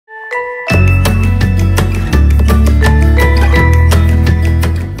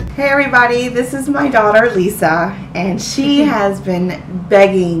everybody, this is my daughter Lisa, and she has been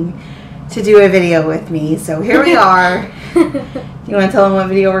begging to do a video with me, so here we are. Do you want to tell them what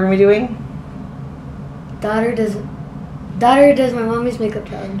video we're going to be doing? Daughter does my mommy's makeup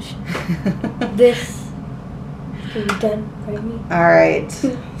challenge. This can be done by me. Alright,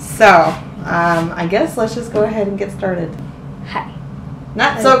 so I guess let's just go ahead and get started. Hi.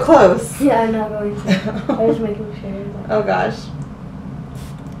 Not so close. Yeah, I'm not going to. I was making sure. Oh gosh.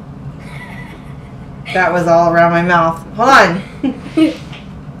 That was all around my mouth. Hold on.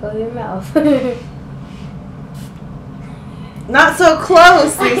 Close your mouth. Not so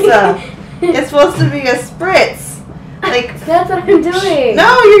close, Lisa. It's supposed to be a spritz. Like that's what I'm doing.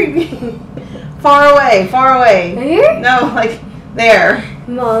 No, you're far away, far away. Here? No, like there.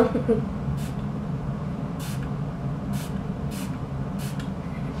 Mom.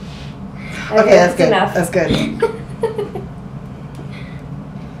 Okay, that's good. Enough. That's good.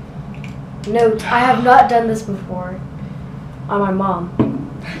 Note, I have not done this before on my mom.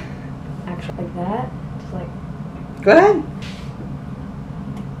 Actually, like that. Just like. Go ahead.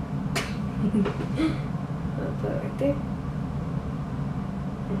 I'll put it right there.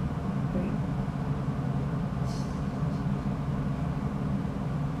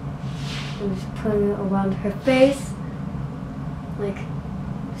 I'm just putting it around her face, like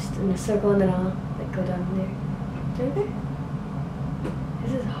just in a circle, and then I'll like go down there. Right there.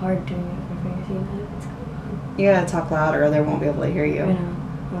 This is hard doing it with my fingers. You know, it's going on. You gotta talk louder, or they won't be able to hear you. I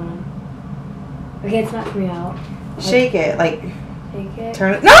know. Okay, it's not coming out. Shake it, like. Shake it.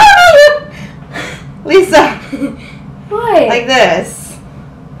 Turn it. No! Lisa. What? Like this.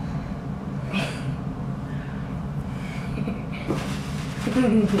 Do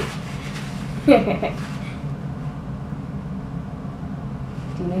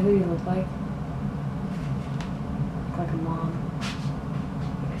you know who you look like? Look like a mom.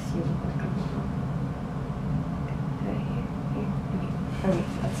 Yes, you look like a mom. Right here. Okay,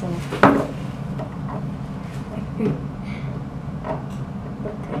 that's enough.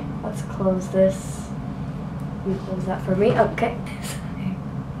 Okay, let's close this. You close that for me. Okay.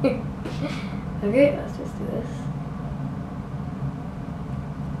 Okay, let's just do this.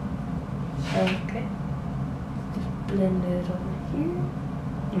 Okay. Blend it over here.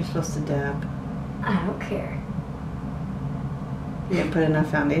 You're supposed to dab. I don't care. You didn't put enough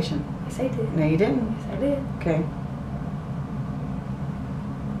foundation. Yes, I did. No, you didn't. Yes, I did. Okay.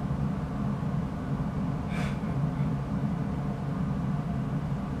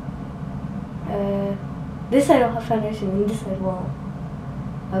 This side will have foundation and this side won't.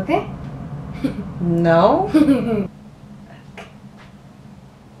 Okay? No? Okay.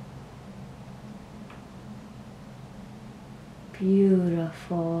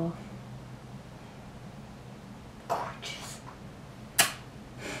 Beautiful. Gorgeous.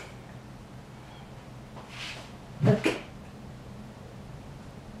 Okay.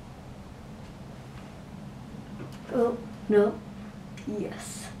 Oh, no.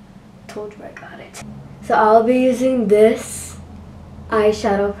 Yes. Told you I got it. So I'll be using this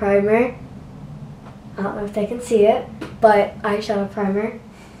eyeshadow primer. I don't know if they can see it, but eyeshadow primer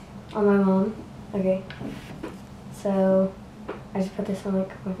on my mom. Okay. So I just put this on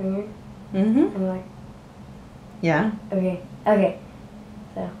like my finger. Mm-hmm. And like. Yeah. Okay. Okay.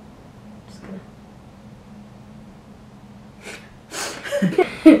 So just gonna.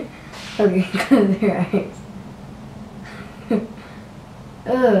 Okay, close your eyes.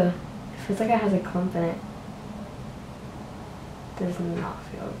 Ugh. It feels like it has a clump in it. Does not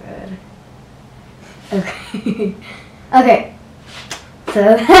feel good. Okay. Okay. So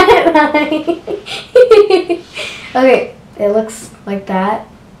that okay, it looks like that.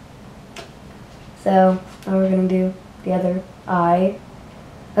 So now we're gonna do the other eye.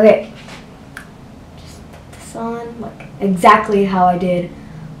 Okay. Just put this on like exactly how I did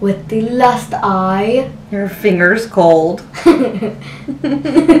with the last eye. Your finger's cold.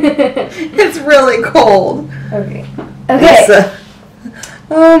 It's really cold. Okay. Okay. Lisa.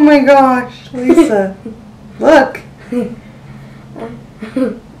 Oh my gosh, Lisa. Look.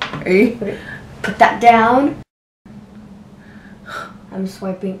 Are you? Put that down. I'm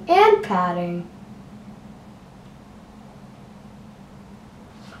swiping and patting.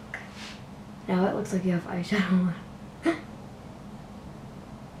 Okay. Now it looks like you have eyeshadow on.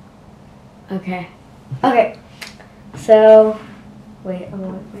 Okay. Okay. So, wait.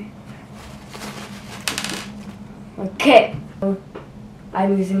 Okay.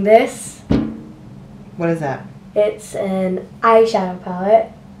 I'm using this. What is that? It's an eyeshadow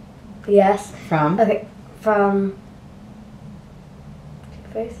palette. Yes. From? Okay. From Too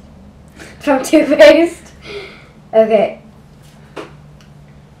Faced. From Too Faced. Okay.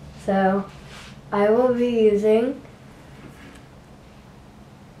 So I will be using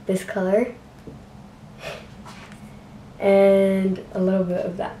this color and a little bit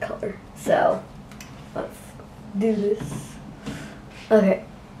of that color. So let's do this. Okay.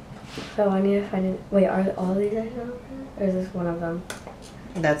 So I need to find it. Wait, are all these eyeshadow pens? Or is this one of them?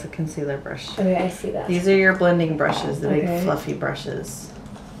 That's a concealer brush. Okay, I see that. These are your blending brushes, the Okay. big fluffy brushes.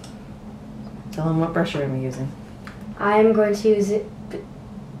 Tell them what brush you're going to be using. I'm going to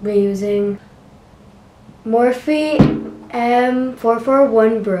be using Morphe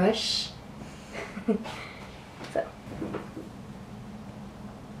M441 brush. So.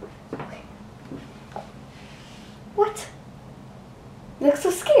 Okay. What? You look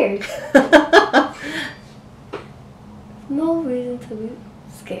so scared. No reason to be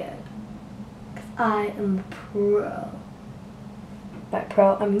scared. Because I am a pro. By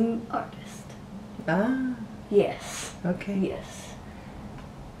pro, I mean artist. Ah, Yes. okay. Yes.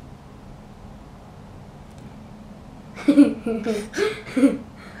 Okay.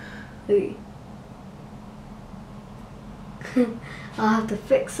 I'll have to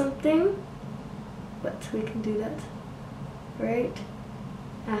fix something, but we can do that right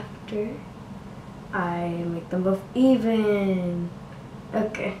after I make them both even.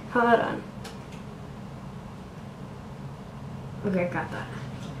 Okay, hold on. Okay, got that.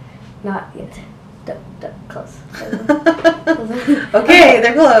 Not yet. Close. Okay,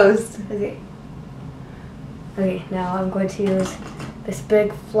 they're closed. Okay. Okay, now I'm going to use this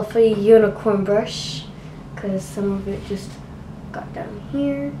big fluffy unicorn brush because some of it just got down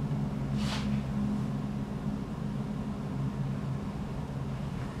here.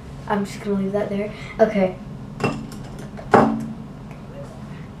 I'm just gonna leave that there. Okay.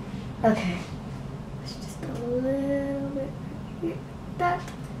 Okay. It's just a little bit like that.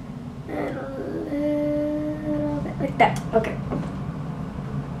 And a little bit like that. Okay.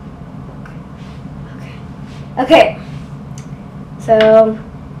 Okay. So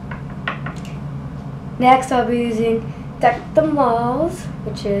next I'll be using Deck the Malls,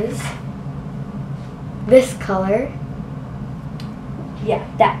 which is this color. Yeah,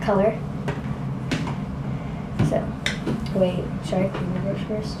 that color. So, wait, should I clean the brush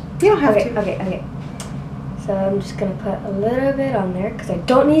first? You don't have to. Okay. So I'm just gonna put a little bit on there because I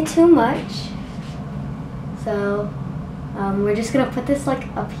don't need too much. So we're just gonna put this like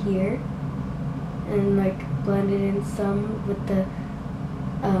up here and like blend it in some with the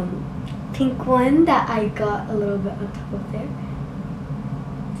pink one that I got a little bit on top of there.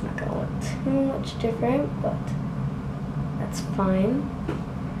 It's not gonna look too much different, but that's fine.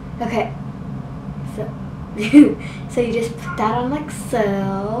 Okay, so so you just put that on like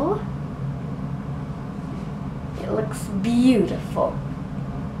so. It looks beautiful.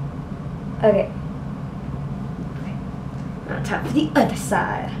 Okay. Now time for the other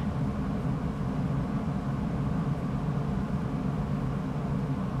side.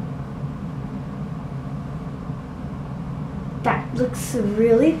 That looks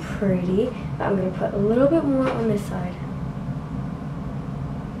really pretty. I'm going to put a little bit more on this side.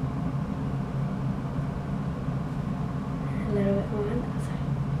 A little bit more on that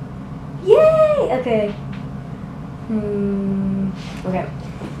side. Yay! Okay. Okay.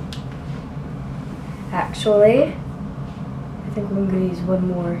 Actually, I think we're going to use one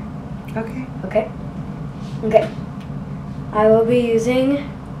more. Okay. Okay. I will be using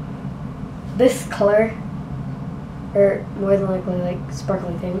this color, or more than likely like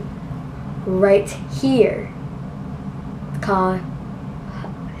sparkly thing, right here. It's called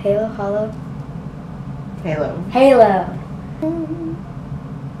Halo.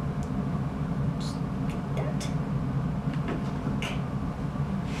 Just like that. Okay.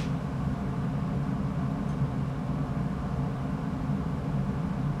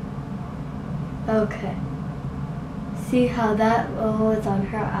 Okay. See how that it's on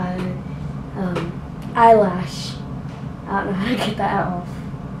her eyelash. I don't know how to get that off.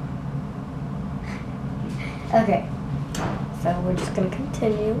 Okay, so we're just gonna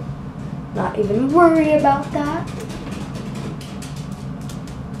continue. Not even worry about that.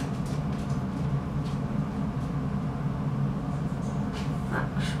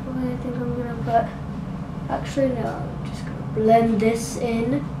 Actually, I think I'm gonna put. Actually, no. I'm just gonna blend this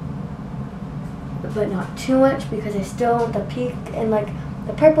in, but not too much because I still want the pink and like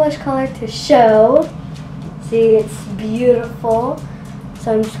the purplish color to show. See, it's beautiful.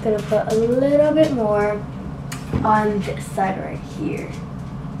 So I'm just gonna put a little bit more on this side right here.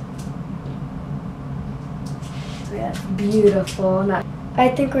 So yeah, it's beautiful. Now, I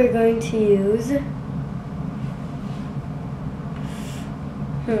think we're going to use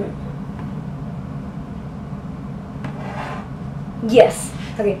Yes,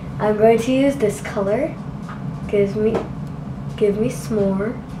 Okay, I'm going to use this color. Give me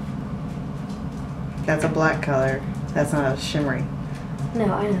s'more. That's a black color. That's not a shimmery. No,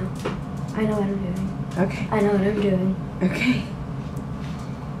 I know. I know what I'm doing. Okay. I know what I'm doing. Okay.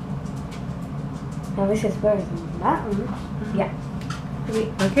 At least it's better than that one. Yeah.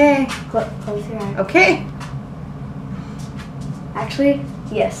 Okay. Close your eyes. Okay. Actually,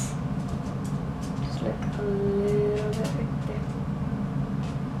 yes. Just look a little bit right there.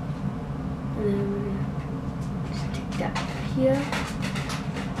 And then we're gonna just take that here.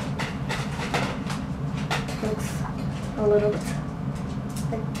 Looks a little bit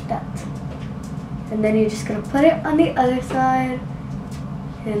like that. And then you're just gonna put it on the other side.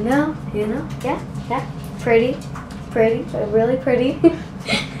 And now, yeah, pretty, really pretty.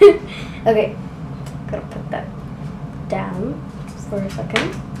 Okay, gonna put that down for a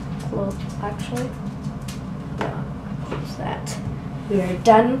second. Well, actually, yeah, close that. We are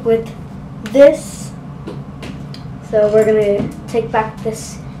done with this. So we're gonna take back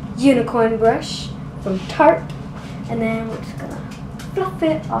this unicorn brush from Tarte, and then we're just gonna fluff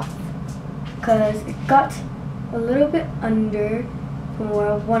it off because it got a little bit under from where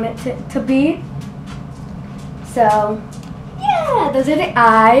I want it to be. So, yeah, those are the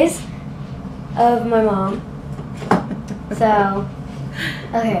eyes of my mom. So,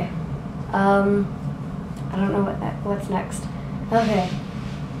 okay. I don't know what's next. Okay.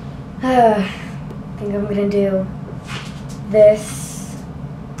 I think I'm gonna do this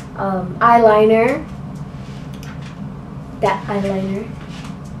eyeliner. That eyeliner.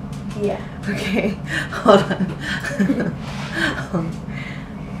 Yeah. Okay. Hold on.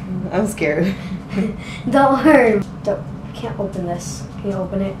 I'm scared. Don't worry. I can't open this. Can you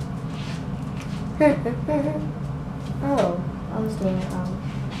open it? Oh, I was doing it wrong.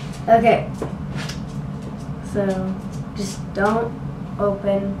 Okay. So, just don't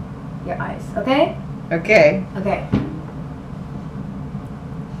open your eyes, okay? Okay. Okay.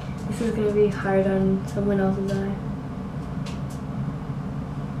 This is gonna be hard on someone else's eye.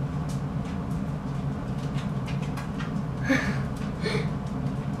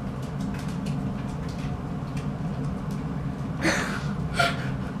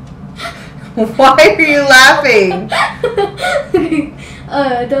 Why are you laughing?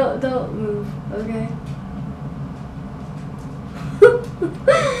 Don't move, okay?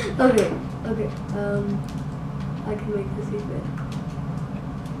 Okay. I can make this even.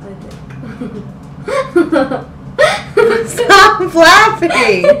 I think. Stop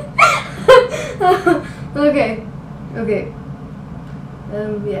laughing! Okay.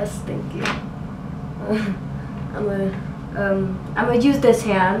 Yes, thank you. I'm gonna use this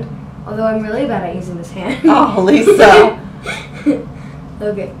hand. Although I'm really bad at using this hand. Oh, Lisa.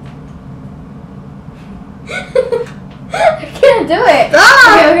 Okay. I can't do it.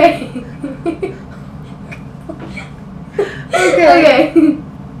 Stop! Okay. Okay.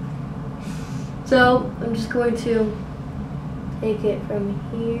 So I'm just going to take it from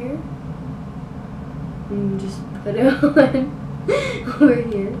here and just put it on over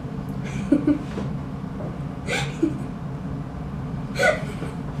here.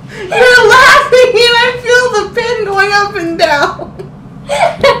 You're laughing and I feel the pin going up and down.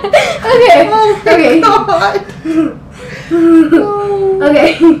 Okay. Oh my God. Okay.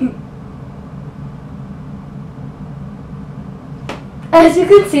 As you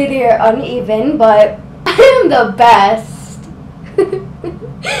can see, they are uneven, but I am the best.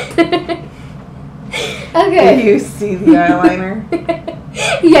 Okay. Did you see the eyeliner?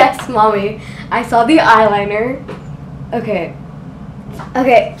 Yes, Mommy. I saw the eyeliner. Okay.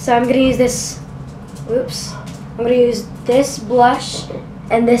 Okay, so I'm gonna use this. Oops. I'm gonna use this blush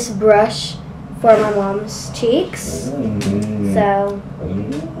and this brush for my mom's cheeks. So,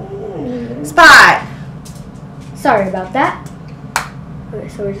 Spot. sorry about that. Okay,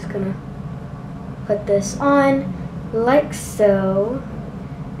 so we're just gonna put this on like so,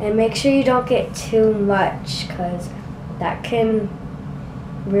 and make sure you don't get too much, because that can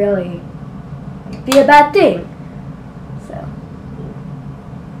really be a bad thing. So,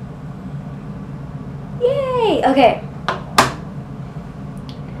 yay! Okay.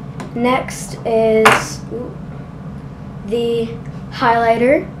 Next is the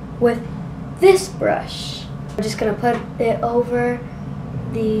highlighter with this brush. We're just gonna put it over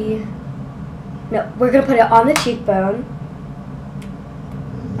the, no, we're gonna put it on the cheekbone,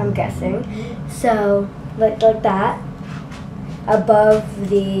 I'm guessing. So, like that, above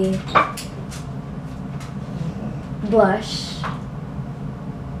the blush,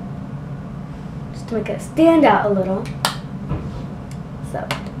 just to make it stand out a little. So,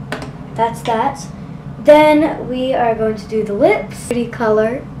 that's that. Then we are going to do the lips. Pretty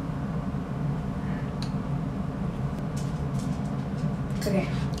color. Okay.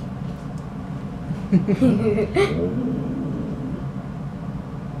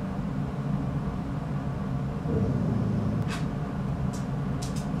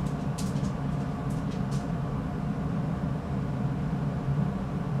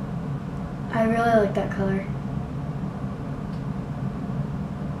 I really like that color.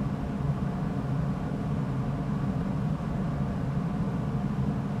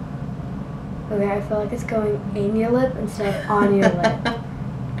 Okay, I feel like it's going in your lip instead of on your lip.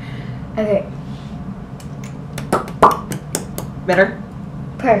 Okay. Better?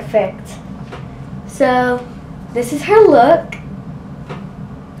 Perfect. So, this is her look.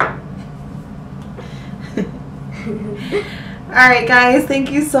 Alright guys, thank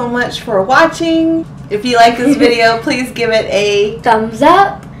you so much for watching. If you like this video, please give it a thumbs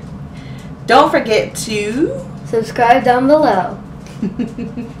up. Don't forget to subscribe down below.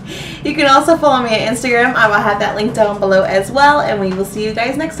 You can also follow me on Instagram. I will have that link down below as well. And we will see you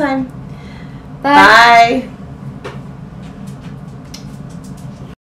guys next time. Bye. Bye.